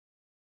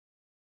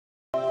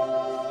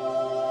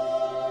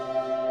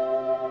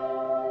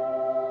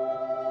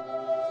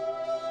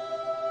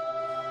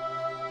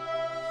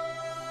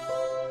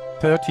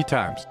30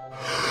 times.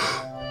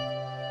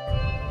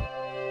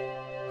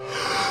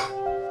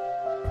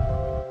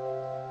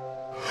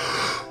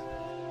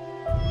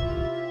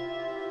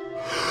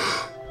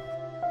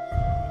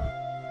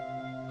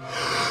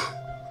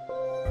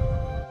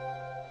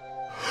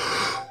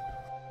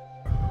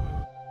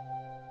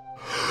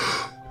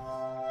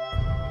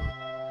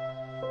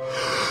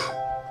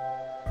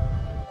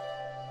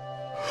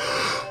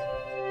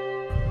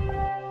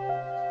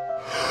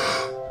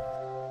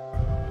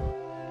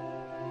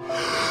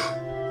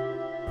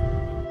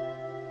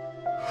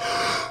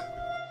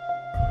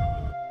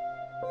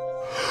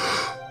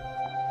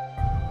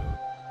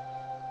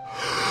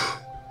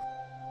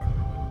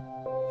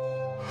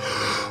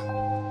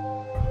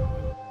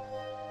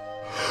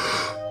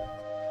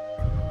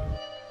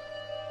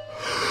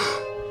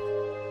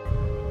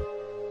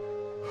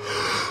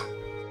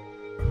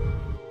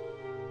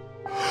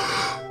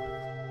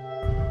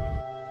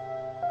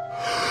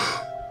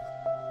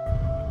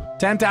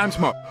 Ten times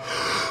more.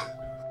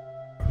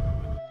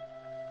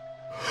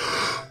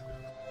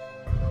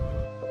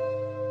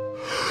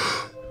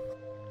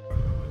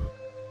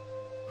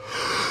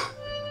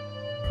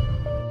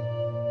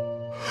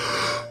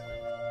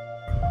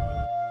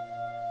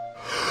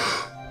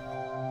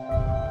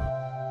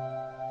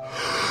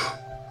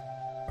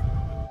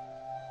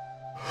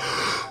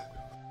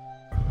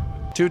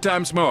 Two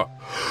times more.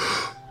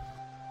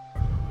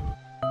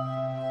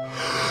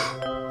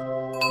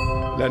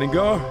 Letting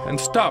go and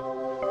stop.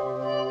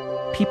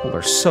 People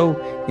are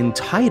so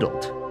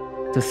entitled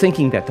to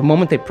thinking that the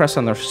moment they press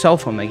on their cell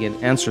phone, they get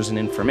answers and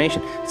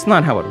information. It's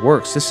not how it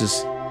works. This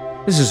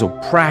is a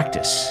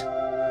practice.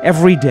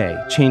 Every day,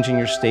 changing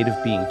your state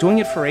of being. Doing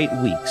it for 8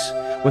 weeks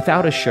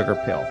without a sugar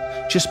pill.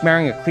 Just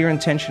marrying a clear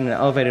intention and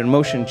elevated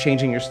emotion,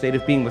 changing your state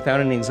of being without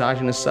any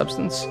exogenous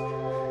substance.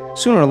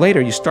 Sooner or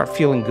later, you start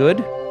feeling good.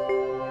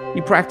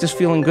 You practice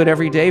feeling good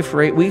every day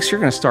for 8 weeks,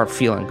 you're going to start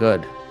feeling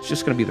good. It's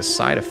just going to be the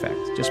side effect.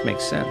 It just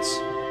makes sense.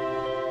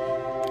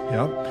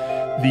 Yep.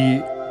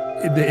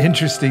 The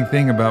interesting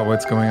thing about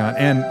what's going on,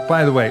 and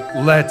by the way,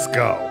 let's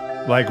go.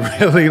 Like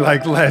really,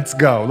 like let's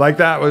go. Like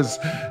that was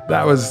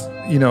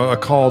you know a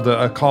call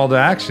to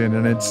action,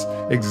 and it's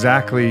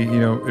exactly, you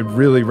know, it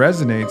really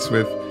resonates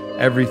with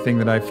everything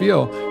that I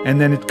feel, and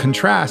then it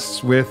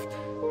contrasts with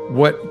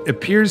what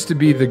appears to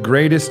be the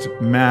greatest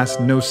mass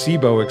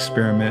nocebo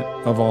experiment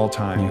of all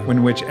time,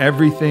 in which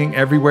everything,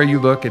 everywhere you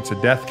look, it's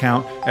a death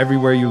count.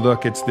 Everywhere you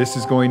look, it's this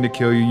is going to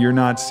kill you. You're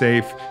not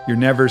safe. You're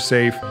never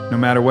safe. No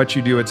matter what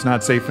you do, it's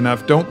not safe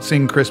enough. Don't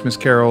sing Christmas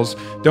carols.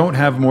 Don't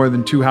have more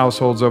than 2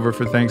 households over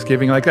for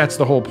Thanksgiving. Like that's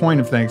the whole point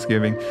of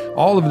Thanksgiving.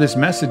 All of this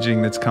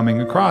messaging that's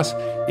coming across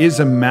is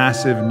a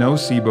massive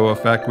nocebo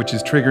effect, which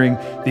is triggering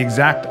the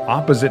exact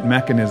opposite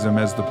mechanism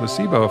as the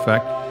placebo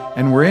effect.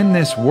 And we're in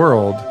this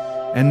world.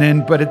 And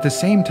then, but at the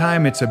same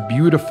time, it's a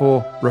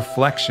beautiful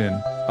reflection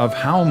of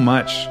how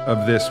much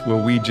of this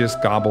will we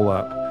just gobble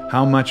up?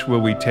 How much will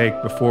we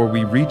take before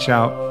we reach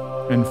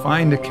out and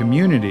find a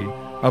community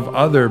of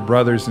other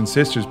brothers and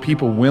sisters,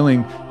 people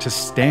willing to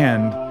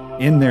stand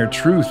in their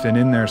truth and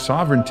in their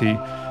sovereignty?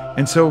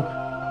 And so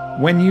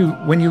when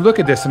you look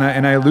at this, and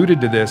I alluded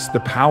to this, the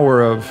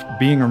power of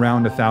being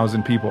around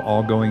 1,000 people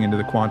all going into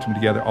the quantum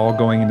together, all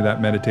going into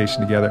that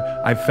meditation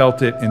together. I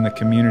felt it in the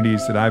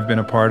communities that I've been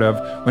a part of.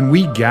 When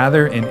we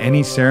gather in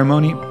any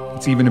ceremony,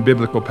 it's even a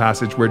biblical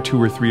passage where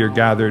 2 or 3 are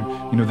gathered,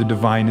 you know, the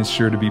divine is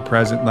sure to be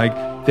present.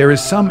 Like there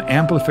is some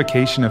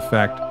amplification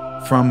effect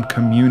from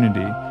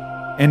community.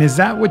 And is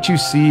that what you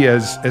see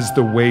as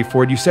the way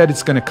forward? You said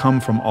it's going to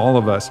come from all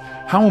of us.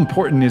 How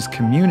important is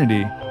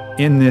community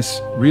in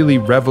this really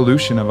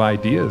revolution of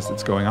ideas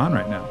that's going on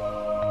right now?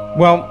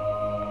 Well,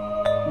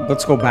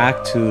 let's go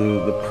back to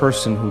the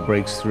person who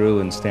breaks through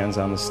and stands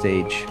on the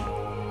stage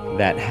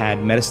that had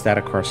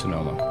metastatic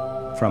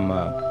carcinoma from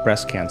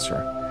breast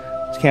cancer.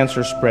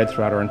 Cancer spread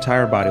throughout her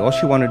entire body. All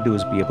she wanted to do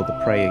was be able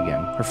to pray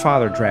again. Her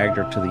father dragged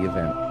her to the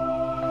event.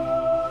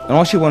 And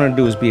all she wanted to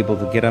do was be able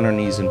to get on her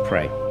knees and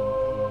pray.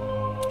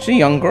 She's a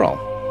young girl.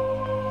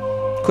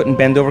 Couldn't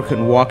bend over,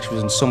 couldn't walk. She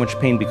was in so much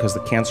pain because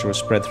the cancer was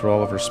spread through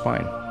all of her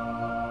spine.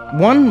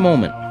 One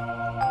moment,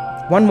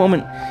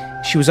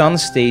 she was on the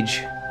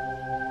stage,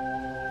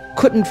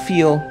 couldn't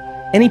feel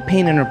any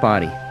pain in her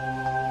body,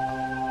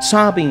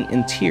 sobbing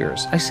in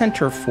tears. I sent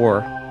her for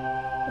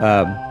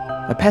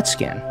a PET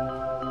scan.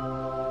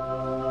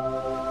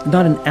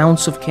 Not an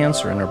ounce of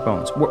cancer in her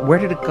bones. Where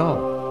did it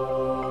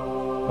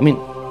go? I mean,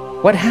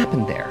 what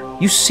happened there?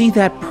 You see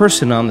that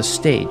person on the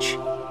stage,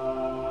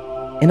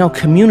 and our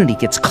community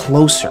gets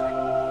closer.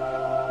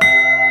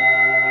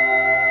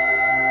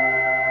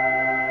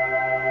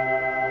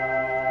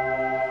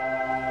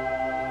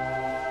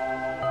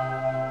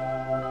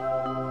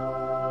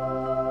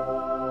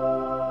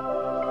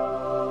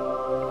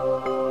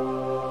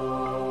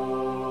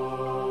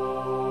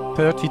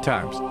 Thirty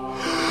times.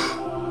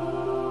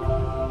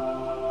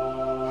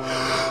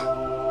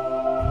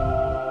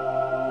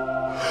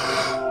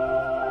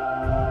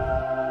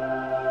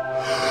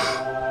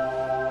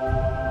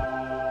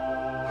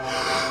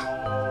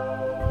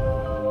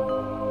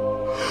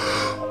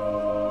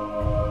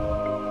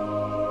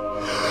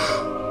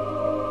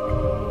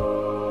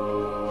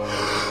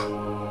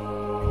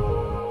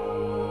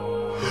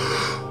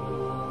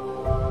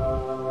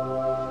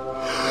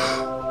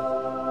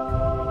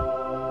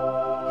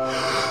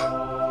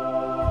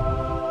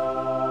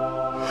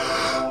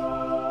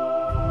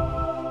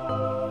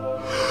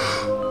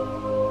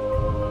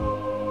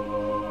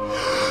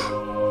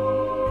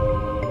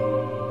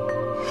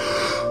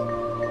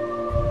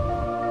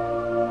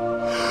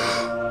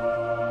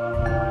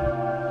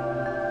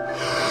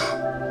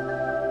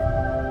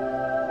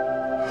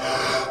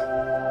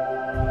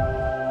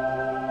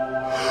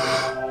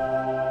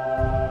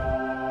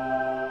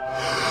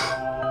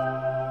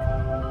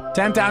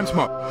 10 times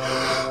more.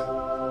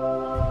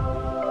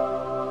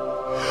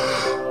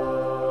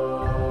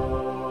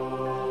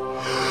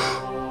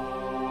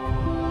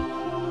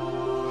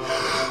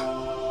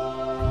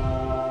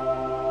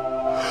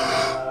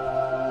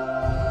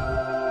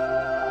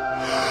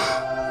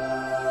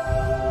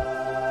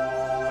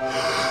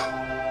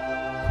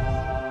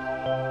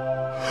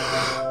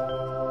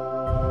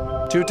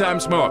 Two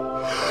times more.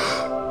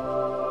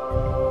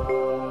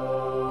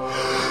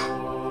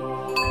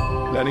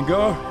 Letting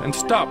go and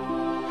stop.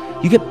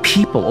 You get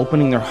people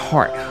opening their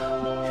heart.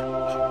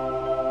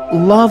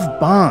 Love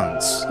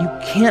bonds. You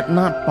can't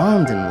not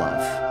bond in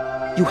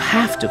love. You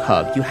have to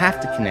hug. You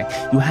have to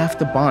connect. You have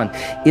to bond.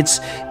 It's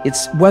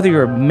whether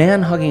you're a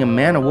man hugging a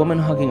man, a woman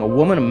hugging a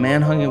woman, a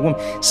man hugging a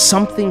woman,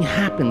 something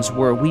happens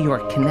where we are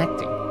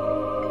connecting.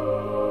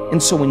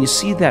 And so when you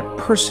see that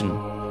person,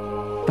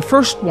 the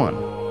first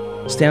one,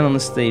 stand on the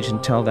stage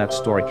and tell that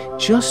story,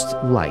 just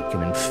like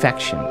an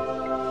infection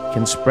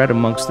can spread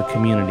amongst the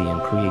community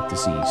and create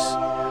disease.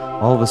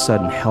 All of a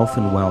sudden, health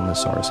and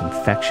wellness are as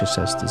infectious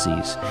as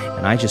disease.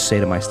 And I just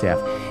say to my staff,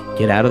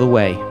 get out of the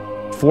way.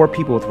 4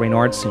 people with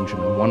Raynaud's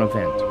syndrome in one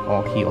event,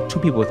 all healed. 2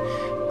 people with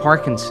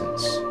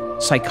Parkinson's,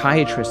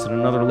 psychiatrist and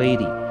another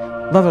lady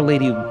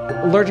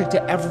allergic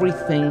to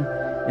everything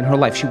in her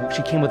life.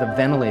 She came with a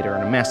ventilator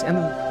and a mask. And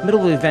in the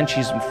middle of the event,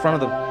 she's in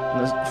front of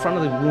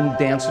the room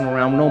dancing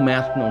around, no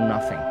mask, no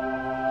nothing.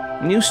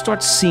 When you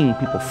start seeing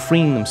people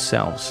freeing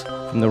themselves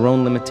from their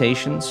own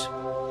limitations,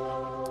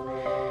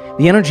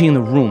 the energy in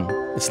the room,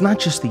 it's not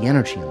just the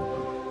energy in the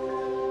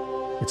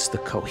room, it's the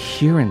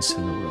coherence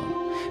in the room.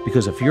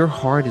 Because if your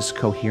heart is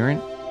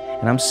coherent,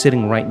 and I'm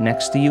sitting right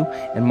next to you,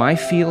 and my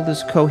field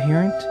is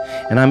coherent,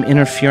 and I'm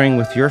interfering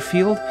with your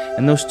field,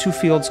 and those 2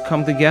 fields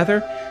come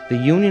together, the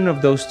union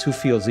of those 2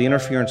 fields, the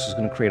interference is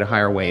going to create a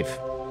higher wave.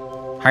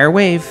 Higher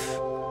wave,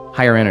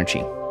 higher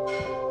energy.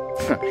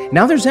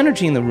 Now there's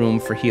energy in the room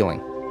for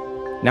healing.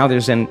 Now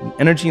there's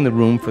energy in the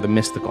room for the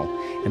mystical.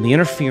 And the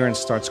interference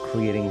starts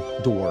creating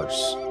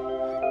doors.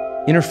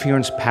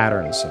 Interference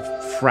patterns of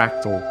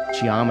fractal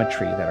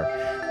geometry that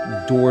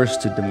are doors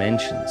to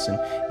dimensions. And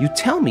you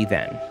tell me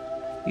then,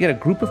 you get a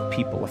group of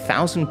people,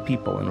 1,000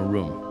 people in a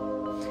room.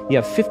 You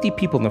have 50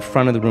 people in the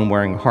front of the room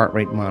wearing a heart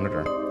rate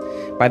monitor.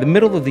 By the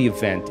middle of the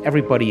event,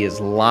 everybody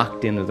is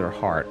locked into their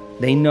heart.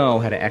 They know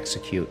how to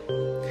execute.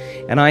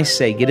 And I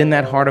say, get in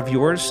that heart of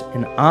yours,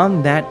 and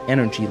on that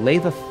energy, lay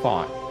the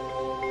thought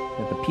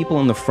that the people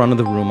in the front of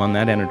the room on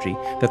that energy,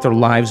 that their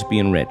lives be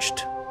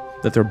enriched,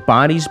 that their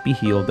bodies be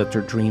healed, that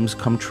their dreams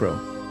come true.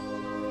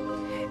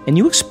 And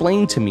you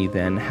explain to me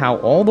then how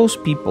all those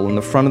people in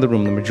the front of the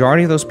room, the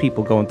majority of those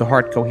people go into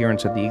heart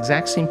coherence at the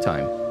exact same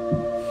time,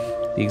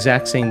 the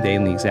exact same day,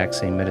 and the exact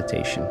same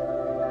meditation.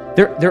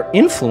 They're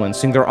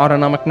influencing their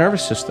autonomic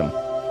nervous system.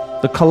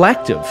 The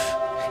collective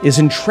is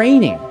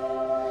entraining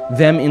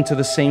them into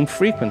the same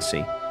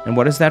frequency. And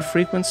what is that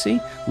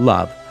frequency?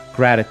 Love,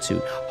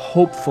 gratitude,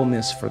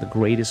 hopefulness for the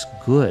greatest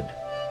good.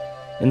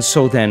 And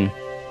so then,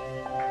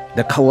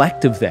 the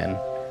collective then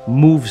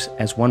moves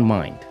as one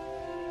mind,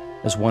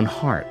 as one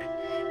heart.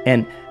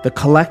 And the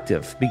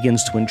collective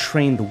begins to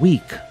entrain the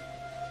weak.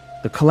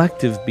 The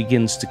collective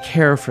begins to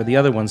care for the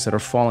other ones that are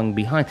falling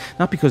behind,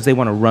 not because they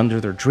want to run to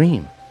their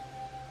dream,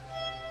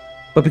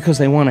 but because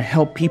they want to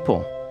help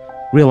people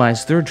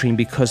realize their dream,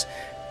 because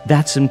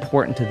that's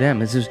important to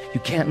them. It's just, you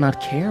can't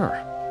not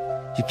care.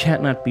 You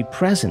can't not be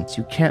present.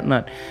 You can't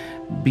not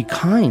be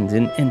kind.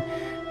 And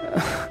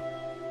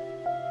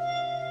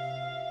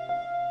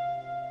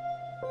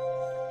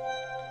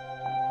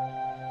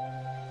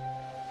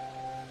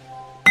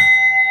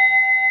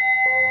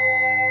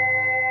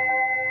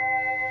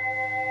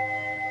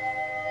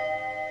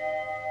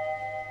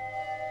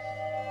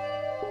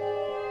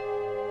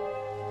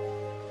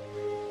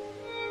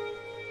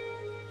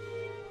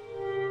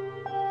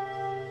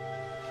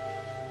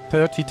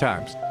 30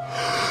 times.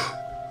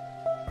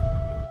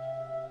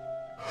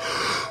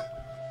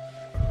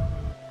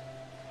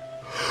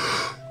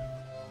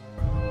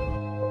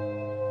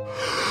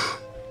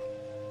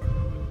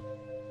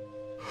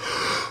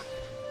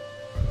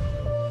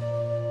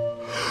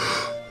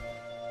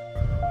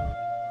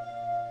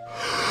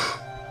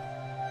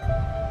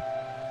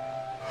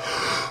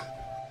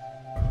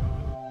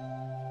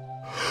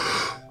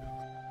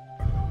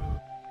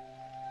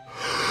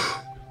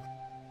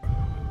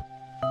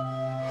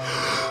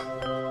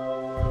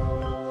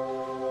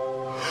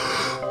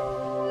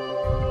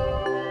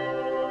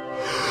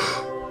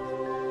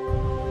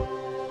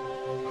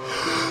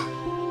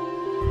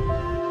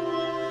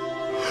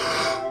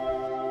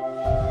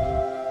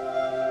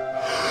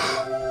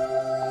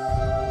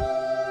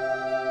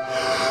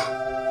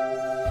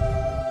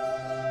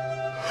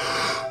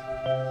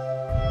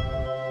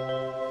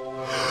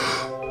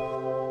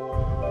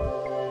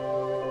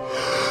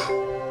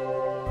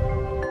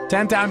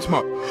 Ten times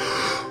more.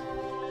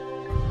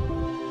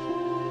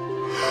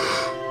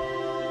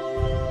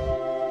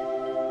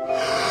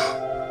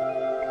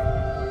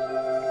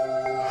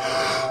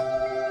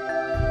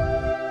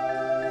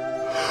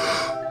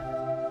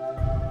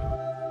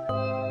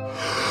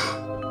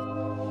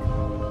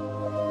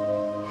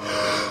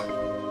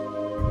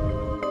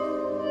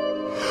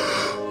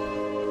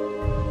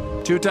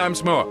 2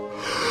 times more.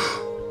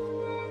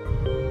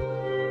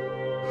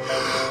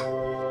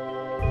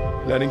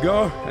 Letting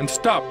go and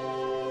stop.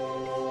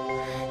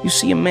 You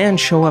see a man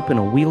show up in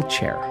a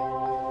wheelchair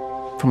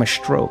from a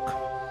stroke,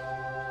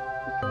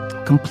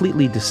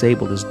 completely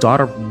disabled. His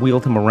daughter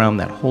wheeled him around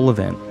that whole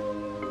event.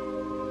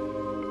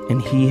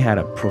 And he had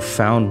a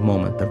profound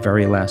moment the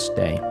very last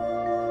day.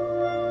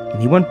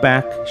 And he went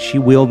back, she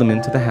wheeled him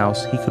into the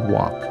house, he could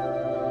walk.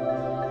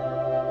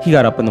 He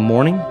got up in the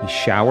morning, he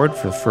showered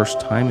for the first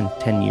time in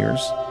 10 years,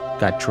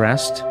 got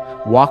dressed,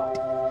 walked.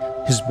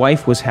 His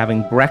wife was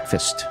having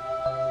breakfast.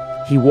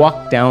 He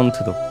walked down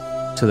to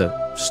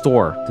the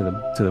store,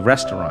 to the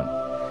restaurant,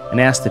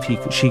 and asked if he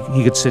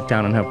could sit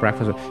down and have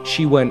breakfast.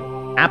 She went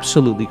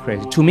absolutely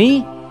crazy. To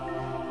me,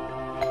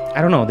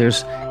 I don't know,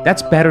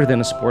 that's better than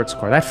a sports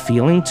car. That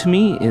feeling to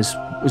me is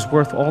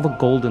worth all the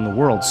gold in the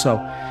world. So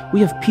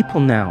we have people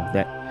now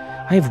that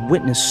I have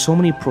witnessed so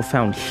many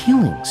profound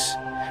healings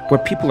where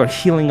people are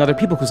healing other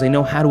people because they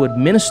know how to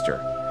administer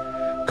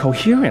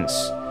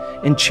coherence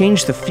and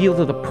change the field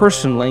of the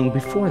person laying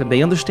before them.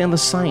 They understand the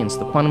science,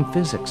 the quantum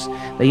physics.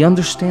 They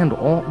understand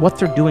all what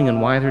they're doing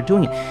and why they're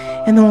doing it.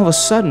 And then all of a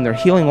sudden, they're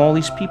healing all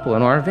these people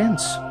in our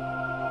events.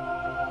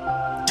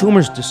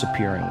 Tumors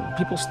disappearing,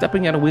 people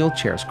stepping out of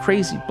wheelchairs,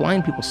 crazy,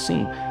 blind people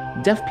seeing,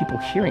 deaf people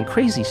hearing,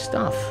 crazy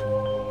stuff.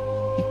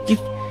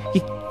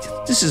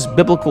 This is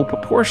biblical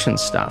proportion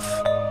stuff.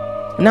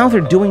 And now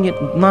they're doing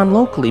it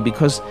non-locally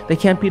because they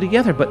can't be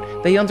together,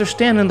 but they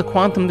understand in the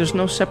quantum there's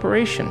no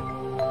separation.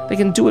 They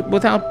can do it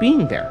without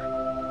being there.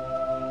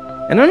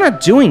 And they're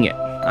not doing it.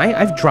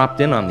 I've dropped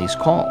in on these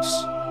calls.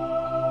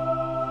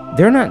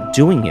 They're not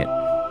doing it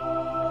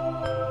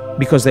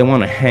because they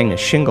want to hang a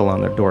shingle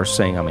on their door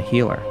saying I'm a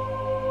healer.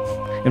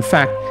 In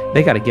fact,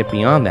 they got to get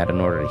beyond that in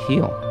order to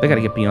heal. They got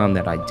to get beyond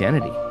that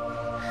identity.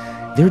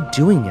 They're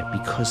doing it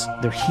because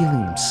they're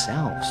healing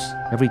themselves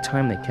every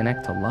time they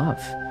connect to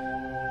love.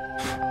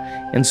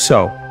 And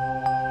so,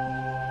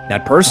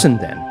 that person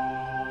then,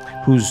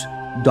 whose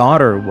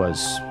daughter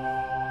was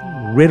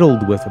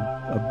riddled with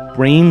a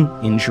brain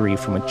injury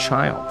from a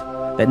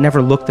child, that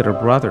never looked at her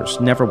brothers,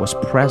 never was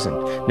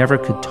present, never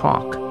could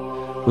talk,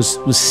 was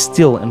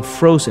still and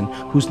frozen,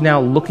 who's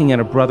now looking at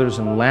her brothers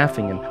and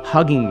laughing and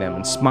hugging them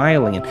and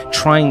smiling and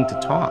trying to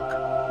talk.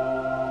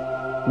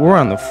 We're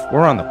on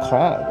the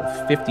call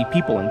with 50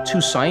 people and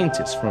 2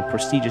 scientists from a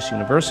prestigious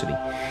university,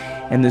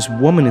 and this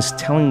woman is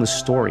telling the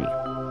story,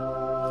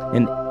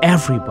 and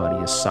everybody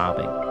is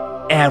sobbing.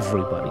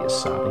 Everybody is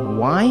sobbing.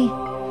 Why?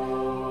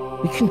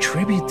 We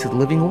contribute to the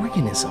living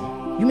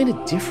organism. You made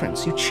a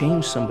difference. You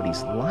changed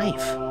somebody's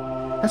life.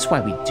 That's why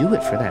we do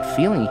it, for that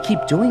feeling. You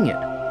keep doing it.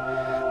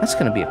 That's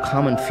going to be a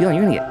common feeling.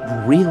 You're going to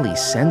get really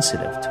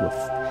sensitive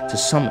to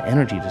some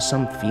energy, to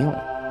some feeling.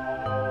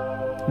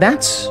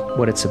 That's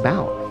what it's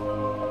about.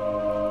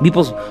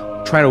 People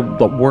try to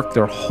work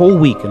their whole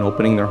week in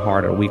opening their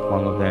heart at a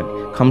week-long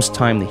event. Comes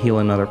time to heal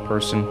another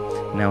person,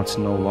 now it's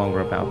no longer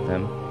about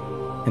them.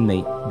 And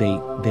they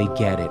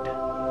get it.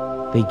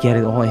 They get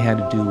it. All I had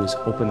to do was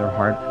open their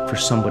heart for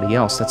somebody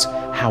else. That's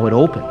how it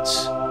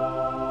opens.